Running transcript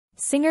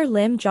singer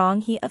Lim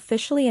Jeong Hee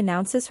officially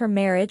announces her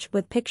marriage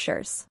with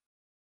pictures.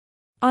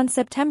 On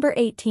September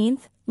 18,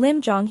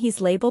 Lim Jeong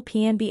Hee's label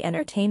PNB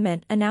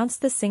Entertainment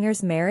announced the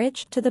singer's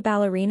marriage to the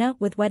ballerina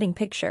with wedding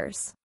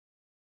pictures.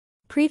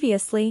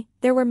 Previously,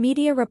 there were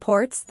media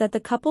reports that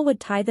the couple would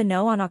tie the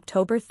knot on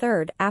October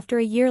 3 after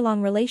a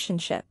year-long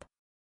relationship.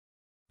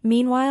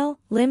 Meanwhile,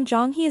 Lim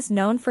Jeong Hee is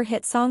known for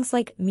hit songs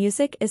like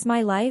Music Is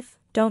My Life,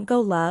 Don't Go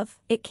Love,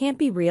 It Can't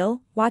Be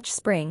Real, Watch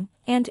Spring,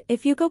 and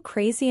If You Go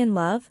Crazy in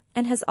Love,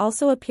 and has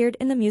also appeared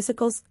in the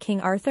musicals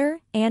King Arthur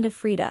and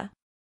Afrida.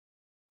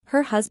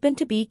 Her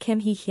husband-to-be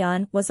Kim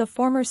Hee-hyun was a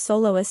former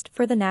soloist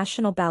for the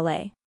National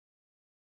Ballet.